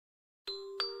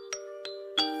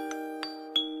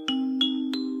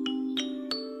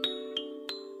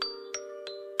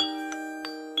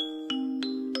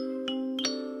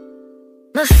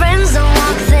But friends don't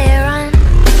walk, they run.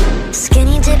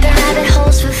 Skinny dipping rabbit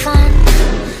holes for fun.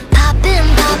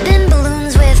 Popping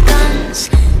balloons with guns.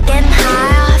 Getting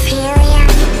high off helium.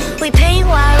 We paint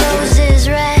white roses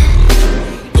red.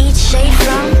 Each shade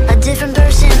from a different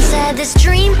person said this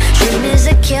dream is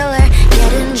a killer.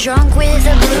 Getting drunk with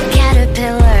a blue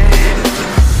caterpillar.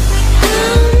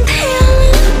 I'm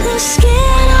peeling the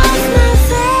skin off my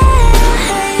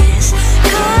face,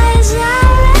 'cause I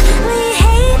really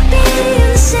hate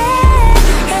being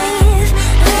safe.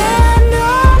 The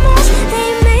normals, they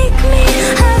make me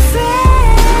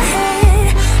afraid.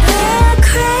 The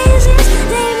crazies,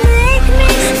 they make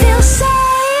me feel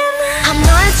sane. I'm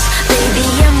nuts, baby,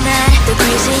 I'm mad. The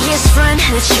craziest friend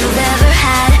that you've ever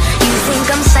had. You think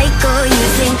I'm psycho, you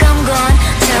think I'm gone.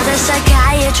 Tell the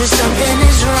psychiatrist something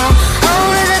is wrong.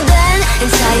 Over the bed,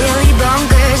 entirely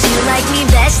bonkers. You like me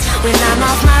best when I'm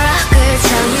off my rocker.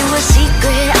 Tell you a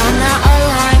secret, I'm not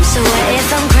alarmed. So what if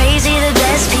I'm crazy? The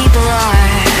best people are.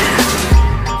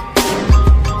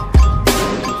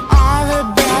 All the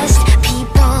best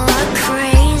people are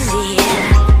crazy.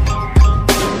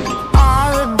 All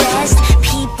the best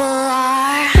people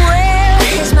are. Where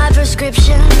is my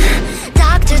prescription?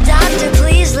 Doctor, doctor,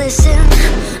 please listen.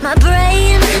 My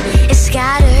brain is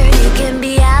scattered. You can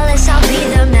be Alice, I'll be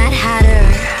the Mad Hatter.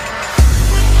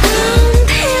 I'm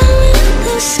peeling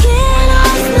the skin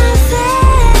off my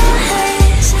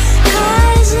face,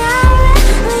 'cause I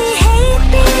really hate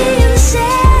being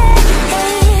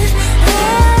safe. The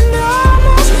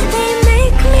normals, they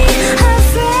make me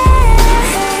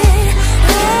afraid.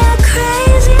 The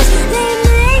crazies, they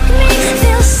make me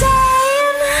feel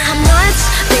sane. I'm nuts,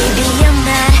 baby, I'm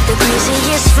mad. The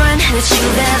craziest friend that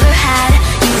you've ever had.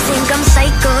 You think I'm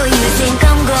psycho, you think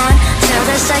I'm gone. Tell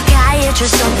the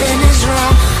psychiatrist something is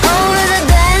wrong. Over the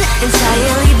bed,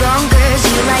 entirely bonkers.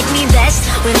 You like me best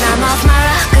when I'm off my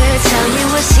rocker. Tell you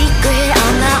a secret,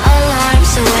 I'm not alarmed.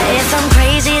 So what if I'm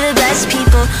crazy? The best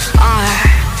people are.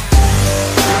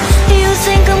 You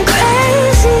think I'm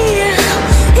crazy,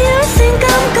 you think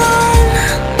I'm gone.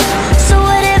 So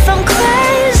what if I'm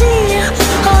crazy?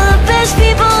 All the best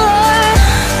people are.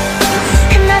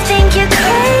 And I think you're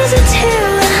crazy too.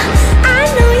 I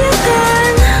know you're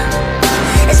gone.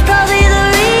 It's probably the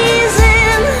reason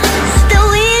that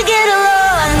we get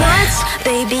along. Nuts,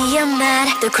 baby, I'm mad.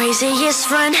 The craziest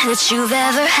friend that you've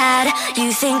ever had. You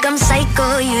think I'm psycho,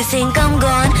 you think I'm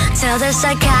gone. Tell the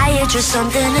psychiatrist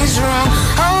something is wrong.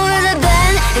 Over the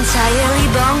bed, entirely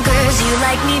bonkers. You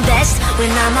like me best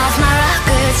when I'm off my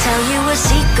rocker. Tell you a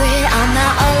secret, I'm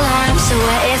not alarmed. So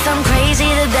what if I'm crazy?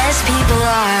 The best people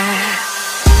are.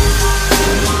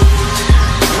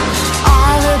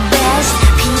 All the best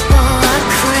people are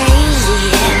crazy.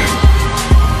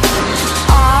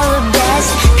 All the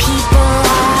best people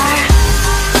are.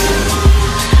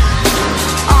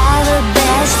 All the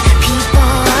best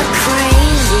people are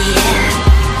crazy.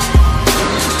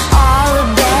 All the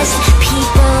best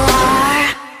people are.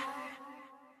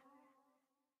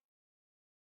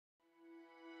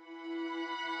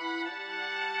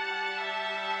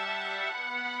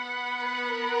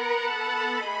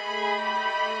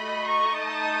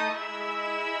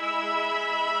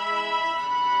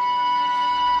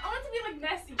 I want to be like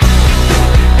Nessie.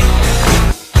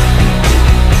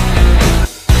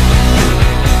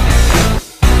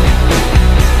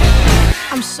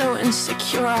 I'm so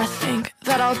insecure, I think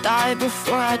that I'll die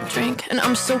before I drink. And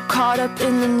I'm so caught up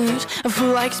in the news of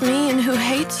who likes me and who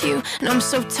hates you. And I'm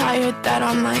so tired that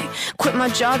I might quit my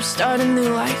job, start a new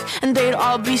life. And they'd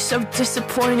all be so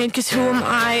disappointed, 'cause who am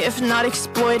I if not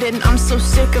exploited? And I'm so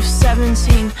sick of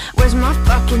 17. Where's my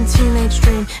fucking teenage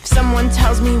dream? If someone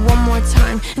tells me one more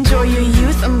time, enjoy your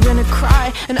youth, I'm gonna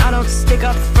cry. And I don't stick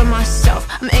up for myself.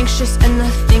 I'm anxious and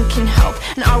nothing can help.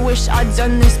 And I wish I'd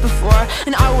done this before.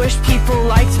 And I wish people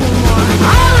liked me more.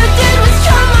 All I did was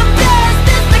try my best.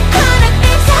 It's the kind of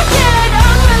things I get.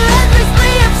 I'm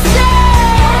relentlessly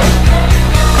upset.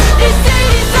 They say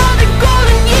these are the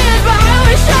golden years, but I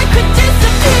wish I could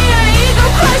disappear. Ego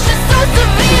crush is so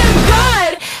severe.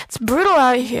 God, it's brutal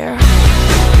out here.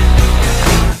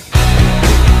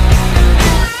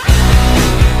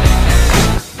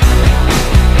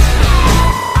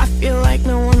 I feel like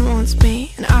no one wants me,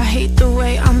 and I hate the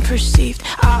way I'm perceived.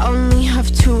 I only have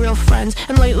 2 real friends,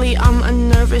 and lately I'm a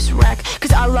nervous wreck.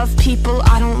 'Cause I love people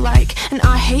I don't like, and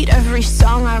I hate every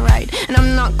song I write. And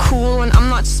I'm not cool, and I'm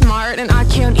not smart, and I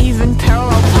can't even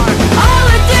parallel park. All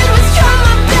I did was try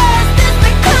my best. It's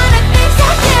the kind of things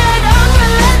I get. I'm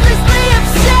relentlessly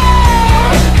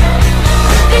upset.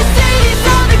 They say these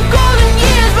are the golden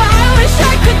years, but I wish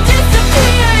I could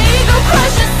disappear. Ego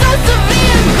crush is so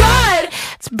severe. God,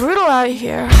 it's brutal out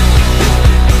here.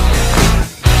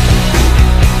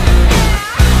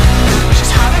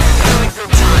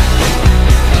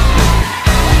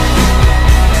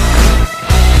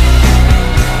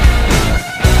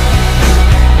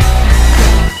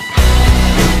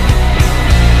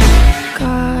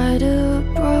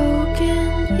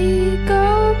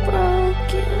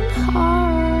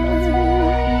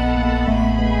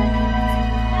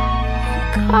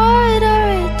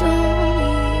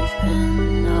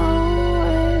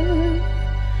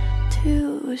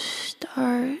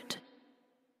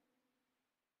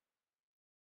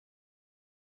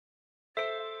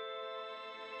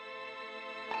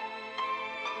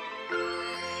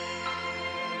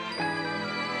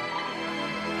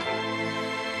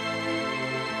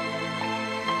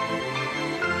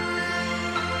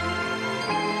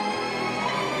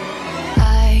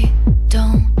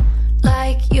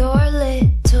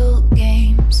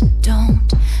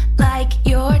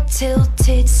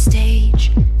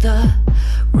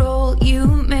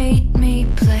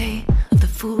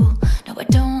 I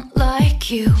don't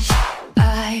like you.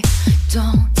 I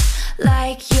don't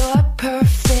like your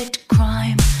perfect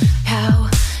crime. How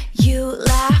you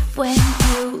laugh when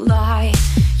you lie.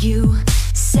 You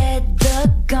said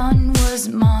the gun was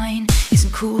mine.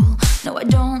 Isn't cool, no I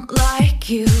don't like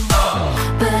you.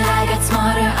 But I got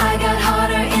smarter, I got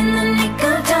harder in the nick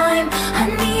of time.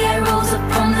 Honey, I rose up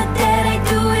from the dead, I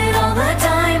do it all the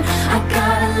time. I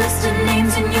got a list of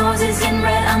names and yours is in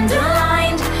red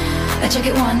underlined. I check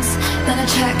it once, then I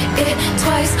check it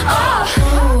twice.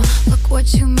 Oh, look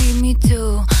what you made me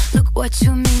do. Look what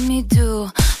you made me do.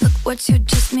 Look what you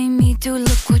just made me do.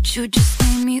 Look what you just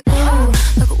made me do.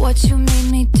 Look what you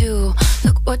made me do.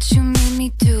 Look what you made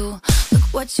me do. Look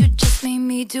what you just made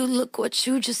me do. Look what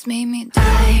you just made me do.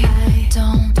 I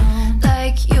don't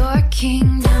like your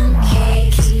kingdom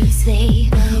keys. They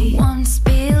once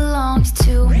belonged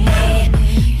to me.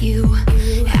 You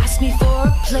asked me for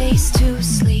a place to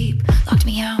sleep, locked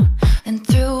me out, then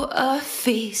threw a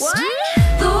feast. What?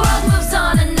 The world moves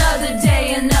on, another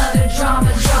day, another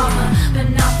drama. But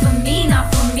not for me,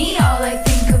 not for me. All I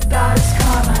think about is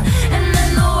karma. And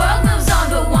then the world moves on,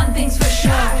 but one thing's for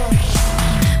sure.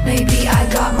 Maybe I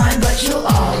got mine, but you'll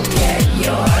all get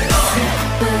yours.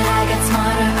 But I got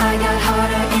smarter, I got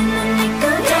harder in the nick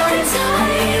of time.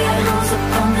 Honey, I rose up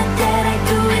from the dead, I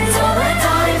do it all the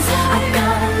times. I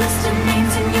got a list of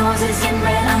names and yours is in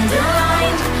red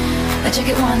underlined. I check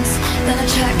it once, then I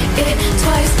check it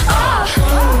twice. Oh,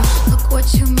 look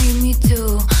what you made me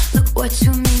do. Look what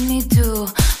you made me do.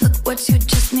 Look what you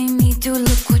just made me do.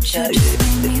 Look what you just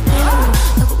made me do.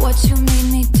 Look what you made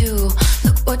me do.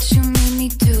 Look what you made me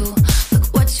do.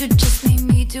 Look what you just made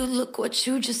me do. Look what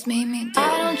you just made me do.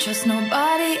 I don't trust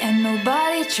nobody and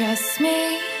nobody trusts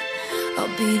me. I'll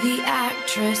be the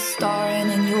actress starring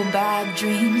in your bad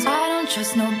dreams. I don't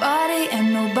trust nobody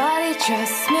and nobody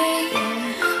trusts me.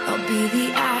 I'll be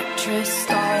the actress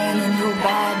starring in your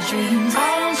bad dreams.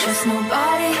 I don't trust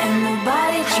nobody and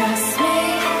nobody trusts me.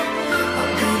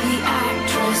 I'll be the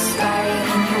actress starring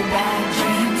in your bad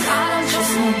dreams. I don't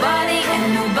trust nobody and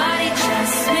nobody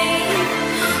trusts me.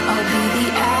 I'll be the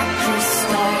actress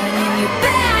starring in your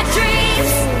bad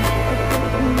dreams.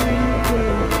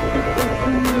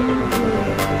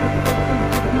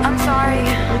 I'm sorry,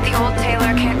 the old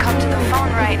Taylor can't come to the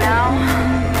phone right now.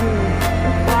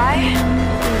 Why?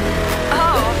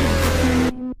 Oh,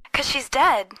 'cause she's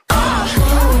dead.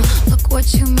 Look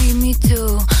what you made me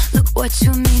do. Look what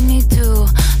you made me do.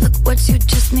 Look what you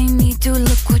just made me do.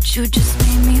 Look what you just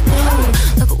made me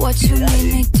do. Look what you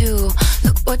made me do.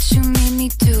 Look what you made me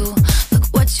do. Look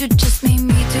what you just made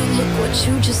me do. Look what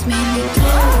you just made me do.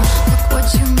 Look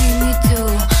what you made me do.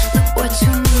 Look what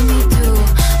you made me do.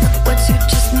 Look what you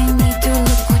just made me do.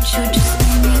 Look what you just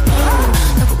made me do.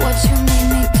 Look what you made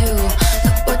me do.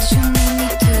 Look what you made me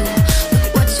do.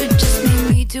 Look what you just made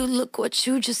me do. Look what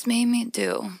you just made me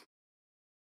do.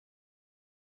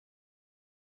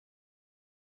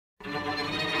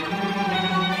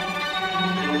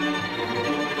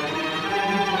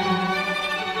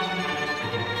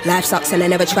 Life sucks and I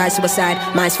never tried suicide.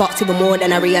 Mine's fucked even more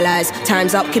than I realize.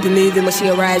 Time's up, keep it moving when she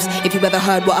arrives. If you ever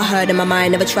heard what I heard in my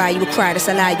mind, never try, you would cry, that's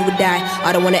a lie, you would die.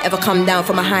 I don't wanna ever come down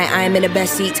from a high, I am in the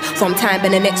best seat. From time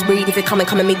and the next breed, if you're coming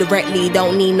at me directly.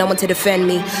 Don't need no one to defend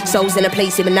me. Souls in a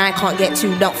place even I can't get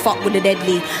to, don't fuck with the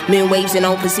deadly. Moon waves in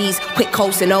open seas, quick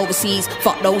coasting overseas.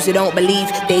 Fuck those who don't believe,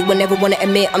 they will never wanna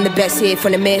admit I'm the best here.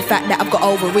 From the mere fact that I've got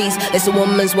ovaries. It's a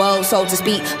woman's world, so to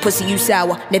speak. Pussy you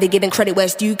sour, never giving credit where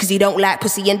it's due, 'cause you don't like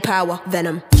pussy in power.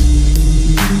 Venom.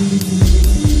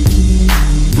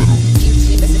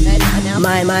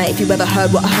 My, if you ever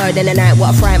heard what I heard in the night,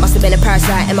 what a fright, must have been a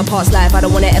parasite in my past life. I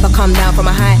don't wanna ever come down from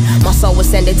a height. My soul was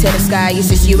sending to the sky, it's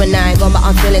just you and I. Gone, but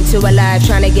I'm feeling too alive,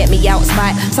 trying to get me out of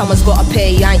spite. Someone's gotta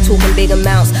pay, I ain't talking big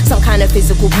amounts. Some kind of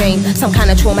physical pain, some kind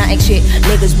of traumatic shit.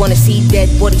 Niggas wanna see dead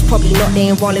bodies, probably not, they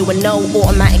ain't rolling with no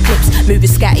automatic clips. Moving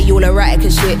scatty, all erratic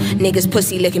and shit. Niggas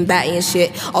pussy looking batty and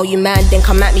shit. Oh you man, then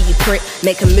come at me you prick.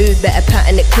 Make a move, better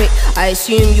pattern it quick. I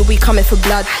assume you'll be coming for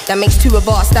blood. That makes two of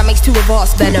us, that makes two of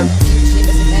us. Venom.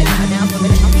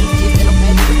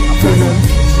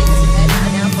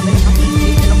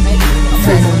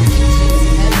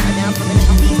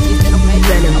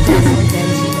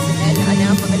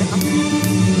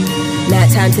 Night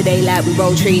time to daylight, we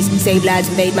roll trees. Save lives,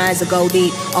 invade minds, and go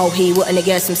deep. Oh, he wouldn't have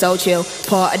guessed I'm so chill.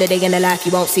 Part of the day in the life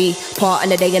you won't see. Part of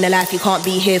the day in the life you can't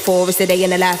be here for. It's the day in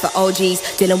the life of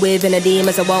OGs. Dealing with inner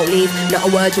demons I won't leave. Not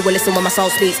a word you will listen when my soul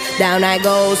speaks. Down I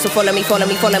go, so follow me, follow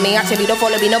me, follow me. I tell you don't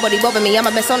follow me, nobody bother me. I'm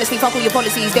my best honestly, fuck all your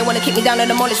policies. They wanna kick me down and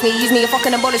demolish me. Use me or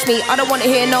fucking abolish me. I don't wanna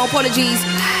hear no apologies.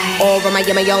 Or am I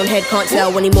in my own head, can't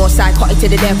tell anymore. Psychotic to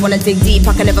the death, when I dig deep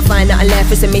I can never find nothing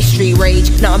left. It's a mystery,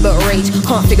 rage, nothing but rage.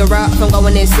 Can't figure out if I'm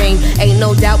going insane. Ain't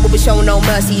no doubt, but we show no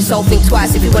mercy. You so think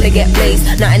twice if you wanna get blazed.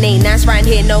 Nothing ain't nice right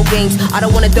here, no games. I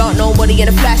don't wanna dart nobody in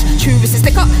a flash. True is to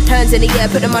stick up, hands in the air,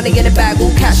 put the money in the bag.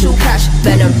 All cash,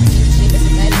 venom.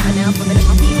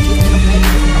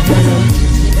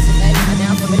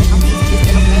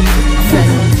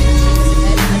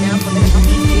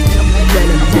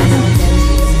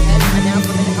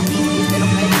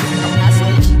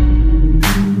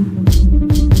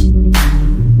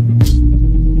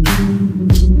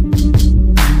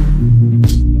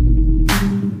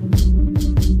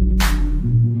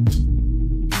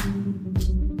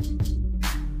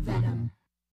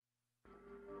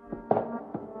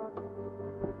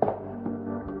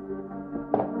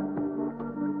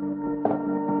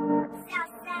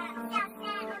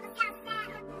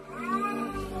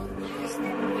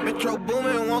 Metro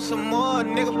Boomin, want some more,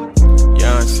 nigga.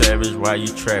 Young Savage, why you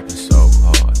trapping so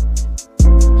hard?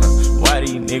 Why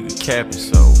these niggas capping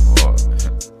so hard?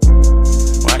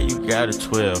 Why you got a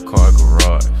 12-car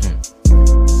garage?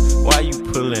 Why you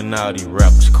pulling out these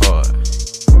rappers'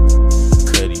 cards?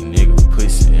 Cut these niggas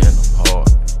pussy and I'm hard.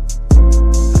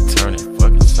 I turn it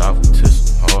fucking soft into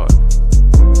some hard.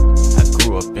 I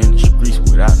grew up in the streets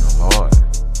without no heart.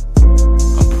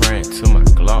 I'm praying to my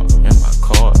Glock and my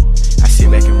card. I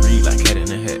sit back and read like head in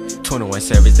the head. 21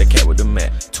 Savage, the cat with the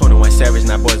mat. 21 Savage,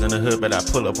 not boys in the hood, but I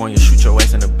pull up on you, shoot your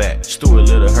ass in the back. Stew a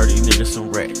little, hurt these niggas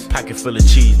some racks. Pocket full of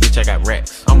cheese, bitch, I got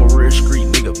racks. I'm a real street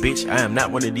nigga, bitch, I am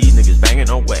not one of these niggas banging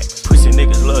on wax. Pussy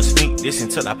niggas love sneak this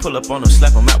until I pull up on them,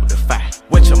 slap them out with the fire.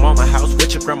 Wet your mama house,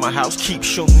 wet your grandma house, keep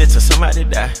shooting until somebody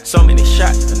die. So many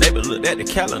shots, the neighbor looked at the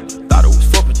calendar, thought it was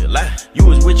 4th of July. You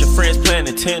was with your friends playing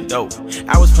Nintendo,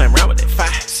 I was playing around with that fire.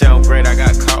 7th grade, I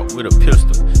got caught with a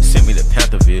pistol, sent me to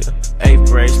Pantherville. 8th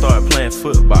grade, started playing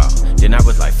football, then I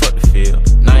was like, fuck the field.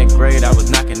 9th grade, I was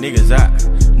knocking niggas out,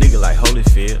 nigga like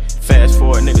Holyfield. Fast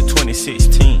forward, nigga,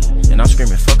 2016, and I'm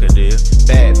screaming, fuck a deal.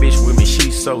 Bad bitch with me,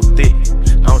 she so thick,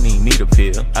 I don't even need a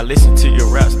pill. I listened to your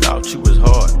raps, thought you was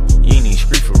hard, you ain't even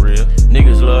street for real.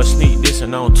 Niggas love sneak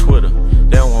dissing on Twitter,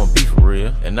 they don't want beef for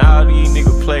real. And all these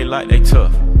niggas play like they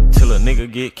tough, till a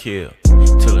nigga get killed,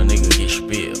 till a nigga get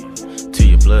spilled, till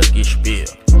your blood get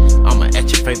spilled. I'ma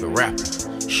at your favorite rapper,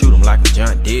 shoot him like a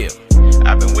John Deere.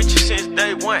 I've been with you since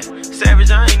day one,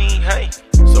 Savage, I ain't even hate.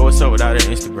 So what's up with all that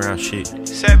Instagram shit?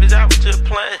 Savage, I was just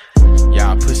playing.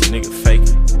 Y'all pussy nigga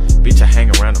faking. Bitch, I hang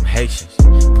around them Haitians.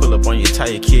 Pull up on you, tie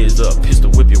your kids up,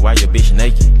 pistol whip you while your bitch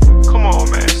naked. Come on,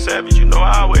 man, Savage, you know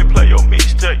I always play your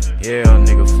mixtape. Yeah,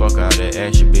 nigga, fuck all that,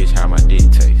 ask your bitch how my dick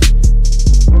taste.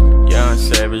 Young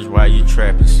Savage, why you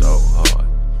trapping so hard?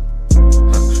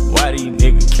 Why these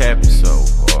niggas capping so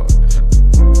hard?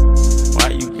 Why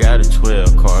you got a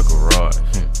 12-car garage?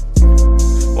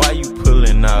 Why you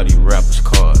pulling out these rappers'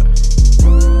 cards?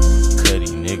 Cut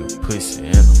these niggas pussy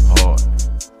and I'm hard.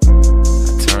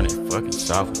 I turn it fucking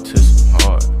soft into some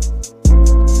hard.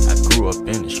 I grew up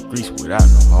in the streets without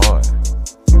no heart.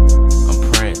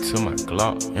 I'm praying to my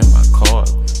Glock and my card.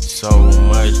 So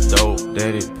much dope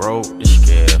that it broke the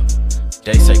scale.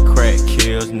 They say crack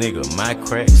kills, nigga, my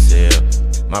crack sell.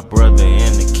 My brother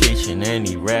in the kitchen and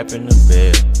he rapping the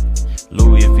bell.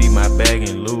 Louis V my bag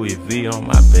and Louis V on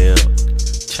my belt.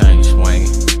 Chain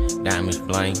swinging, diamonds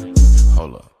blinging,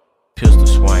 hold up. Pistol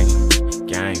swinging,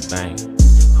 gang banging,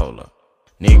 hold up.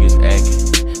 Niggas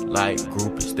acting like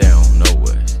groupies, they don't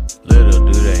know us. Little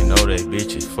do they know they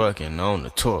bitches fucking on the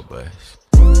tour bus.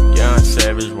 Young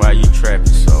Savage, why you trapping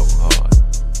so hard?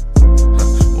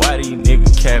 Why these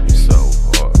niggas capping so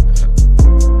hard?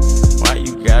 Why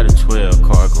you got a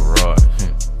 12-car garage?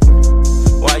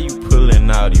 Why you pulling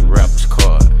out these rappers'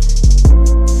 cards?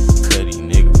 Cut these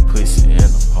niggas pussy and I'm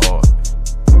hard.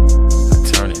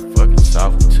 I turn it fucking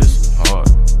soft into some hard.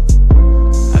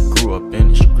 I grew up in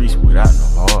the streets without no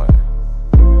heart.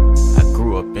 I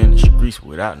grew up in the streets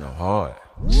without no heart.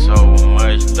 So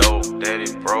much dope that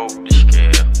it broke the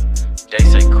scale. They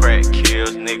say crack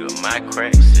kills, nigga, my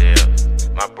crack sell.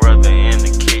 My brother in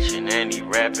the kitchen and he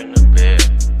rapping the bell.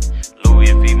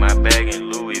 Louis V my bag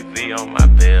and Louis V on my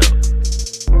belt.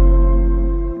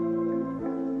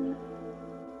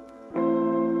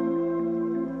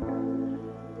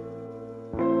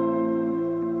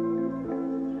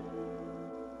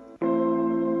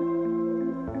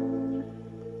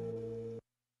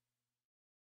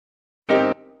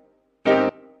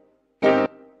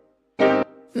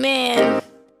 Man,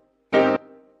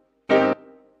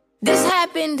 this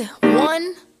happened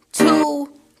 1, 2,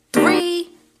 3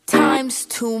 times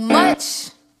too much.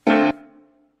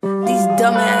 These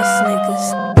dumbass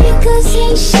niggas. Niggas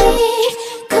ain't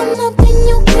shit. Come up in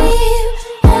your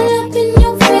crib, all up in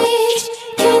your fridge.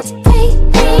 Can't pay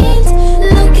rent.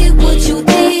 Look at what you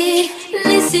did.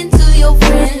 Listen to your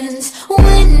friends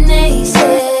when they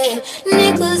say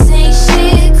niggas ain't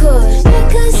shit. Cause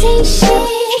niggas ain't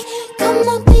shit. Come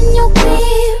up in your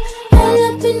crib,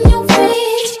 all up in your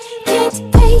fridge.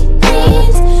 Can't pay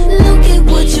rent. Look at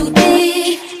what you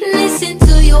did. Listen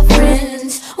to your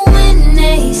friends when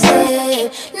they say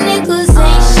niggas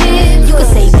ain't shit. You can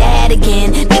say that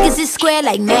again. Niggas is square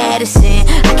like Madison.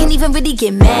 I can't even really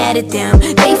get mad at them.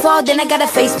 They fall, then I got a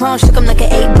face palm. Shook 'em like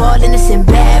an 8-ball and it's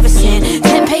embarrassing.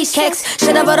 10-page checks,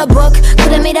 should've wrote a book.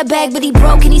 Could've made a bag, but he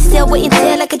broke and he still waiting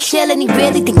till like a chill. And he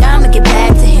really think I'ma get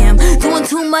back to him. Doing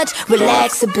too much,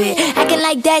 relax a bit. Acting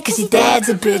like that cause your dad's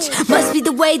a bitch. Must be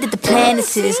the way that the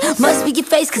planet is. Must be your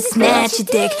face cause it's snatch your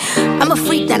dick. I'm a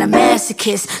freak, not a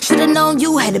masochist. Should've known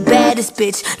you had the baddest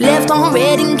bitch. Left on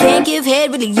red and can't give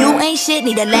head. Really you ain't shit,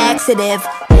 need a laxative.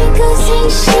 Niggas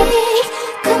ain't shit.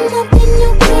 Come up in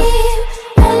your crib,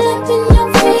 all up in your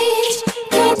fridge.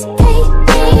 Can't pay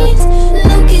rent.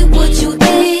 Look at what you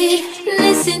did.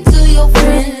 Listen to your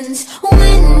friends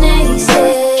when they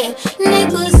say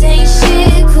niggas ain't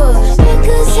shit. Cause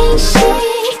niggas ain't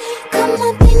shit. Come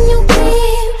up in your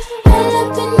crib, all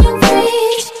up in your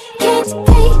fridge. Can't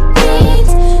pay rent.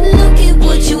 Look at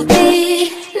what you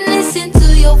did. Listen to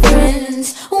your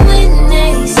friends when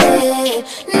they say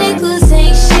niggas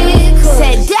ain't shit. Cause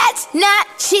Said that's not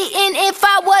cheating if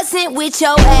I wasn't with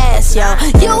your ass, yo.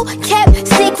 You kept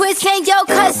secrets and your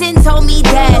cousin told me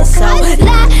that. So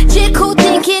logical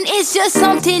thinking is just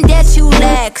something that you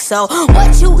lack. So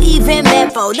what you even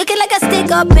meant for? Looking like I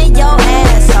stick up in your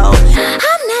asshole.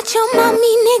 I'm not your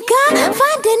mommy, nigga.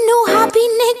 Find a new hobby,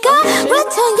 nigga.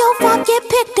 Return your phone, get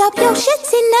picked up. Your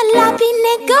shit's in the lobby,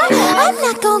 nigga. I'm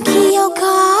not gon' kill your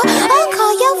car. I'll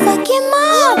call your fucking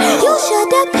mom. You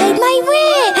should've paid my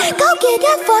rent. Go get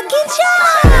a fucking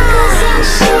job. niggas ain't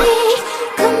shit.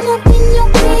 Come up in your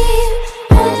crib,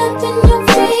 all up in your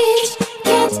fridge.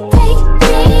 Can't pay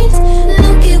rent.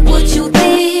 Look at what you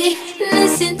did.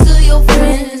 Listen to your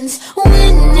friends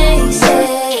when they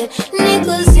say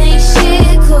niggas ain't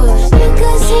shit. Cause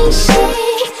niggas ain't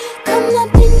shit. Come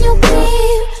up in your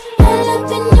crib, all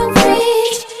up in your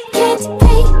fridge. Can't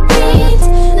pay rent.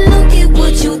 Look at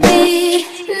what you did.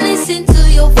 Listen to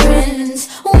your friends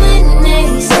when they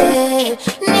say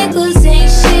niggas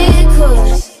ain't shit.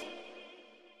 Cause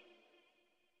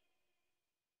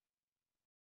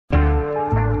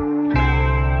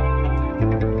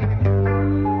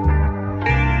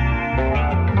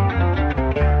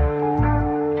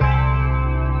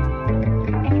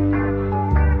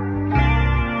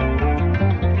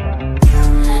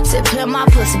Said play with my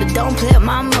pussy, but don't play with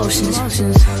my emotions.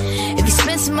 If you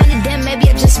spend some money, then maybe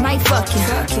I just might fuck you.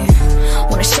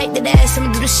 Wanna shake that ass,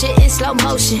 I'ma do the shit in slow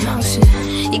motion.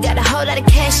 You got a whole lot of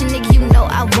cash, and nigga, you know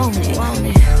I want it.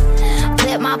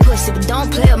 Play with my pussy, but don't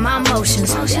play with my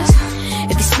emotions.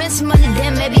 If you spend some money,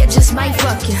 then maybe I just might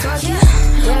fuck you.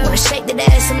 Wanna shake that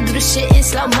ass, I'ma do the shit in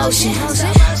slow motion.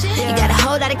 You got a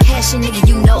whole lot of cash, and nigga,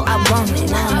 you know I want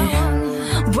it.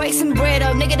 Break some bread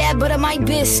up, nigga, that butter my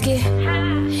biscuit.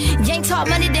 You ain't talk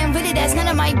money, then really that's none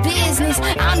of my business.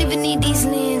 I don't even need these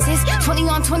lenses. 20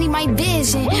 on 20 my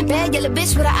vision. Bad yellow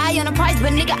bitch with an eye on the price,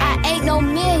 but nigga I ain't no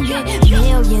million.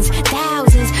 Millions,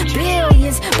 thousands,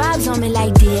 billions. Bobs on me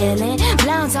like Dylan,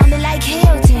 blondes on me like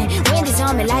Hilton, windows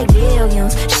on me like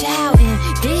Williams. Shouting,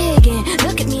 digging,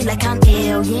 look at me like I'm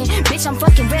alien. Bitch, I'm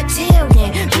fucking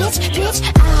reptilian. Bitch,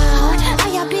 out.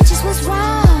 All y'all bitches was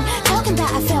wrong. Talking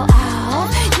about I fell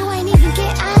off. You ain't even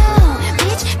get out.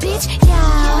 Bitch,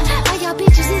 y'all. All y'all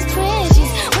bitches is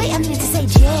precious. Wait, I meant to say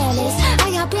jealous.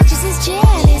 All y'all bitches is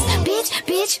jealous.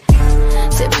 Bitch.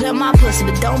 Said play with my pussy,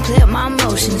 but don't play with my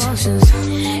emotions.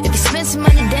 If you spend some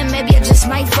money, then maybe I just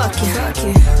might fuck you.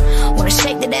 Wanna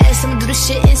shake that ass, I'ma do the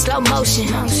shit in slow motion.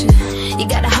 You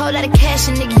got a whole lot of cash,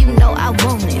 and nigga, you know I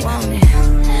want it.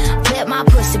 Play with my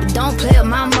pussy, but don't play with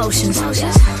my emotions.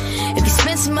 If you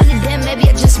spend some money, then maybe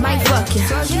I just might fuck you.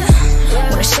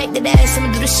 Wanna shake that ass,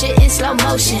 I'ma do the shit in slow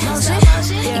motion.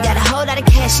 You got a whole lot of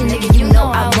cash, and nigga, you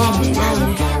know I want it.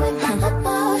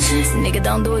 Nigga,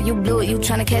 don't do it, you blew it. You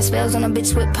tryna cast spells on a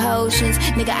bitch with potions.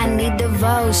 Nigga, I need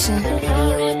devotion.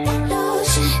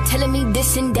 Telling me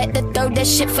this and that, the third, that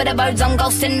shit for the birds on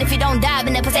ghosting. If you don't dive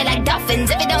in that pussy like dolphins,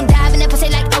 if you don't dive in that pussy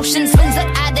like oceans, swings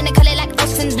that eye, then they call it like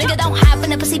oceans. Nigga, don't hide in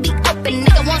the pussy, be open.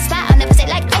 Nigga, won't style in that pussy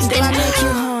like oceans. Then I make you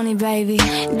horny, baby.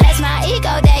 That's my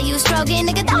ego.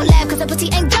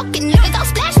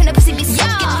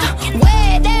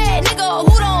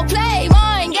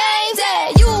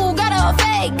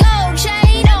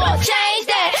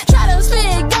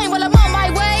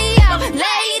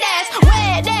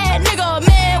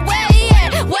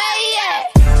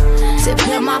 Said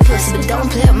play with my pussy, but don't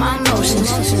play with my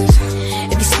emotions.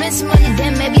 If you spend some money,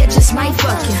 then maybe I just might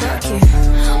fuck you.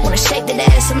 Wanna shake that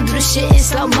ass, I'ma do the shit in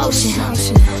slow motion.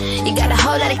 You got a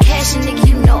whole lot of cash, and nigga,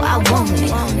 you know I want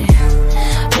it.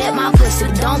 Play with my pussy,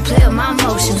 but don't play with my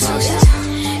emotions.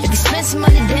 If you spend some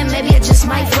money, then maybe I just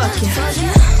might fuck you.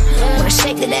 Wanna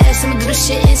shake that ass, I'ma do the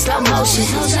shit in slow motion.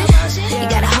 You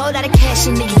got a whole lot of cash,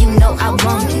 and nigga, you know I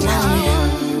want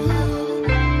it.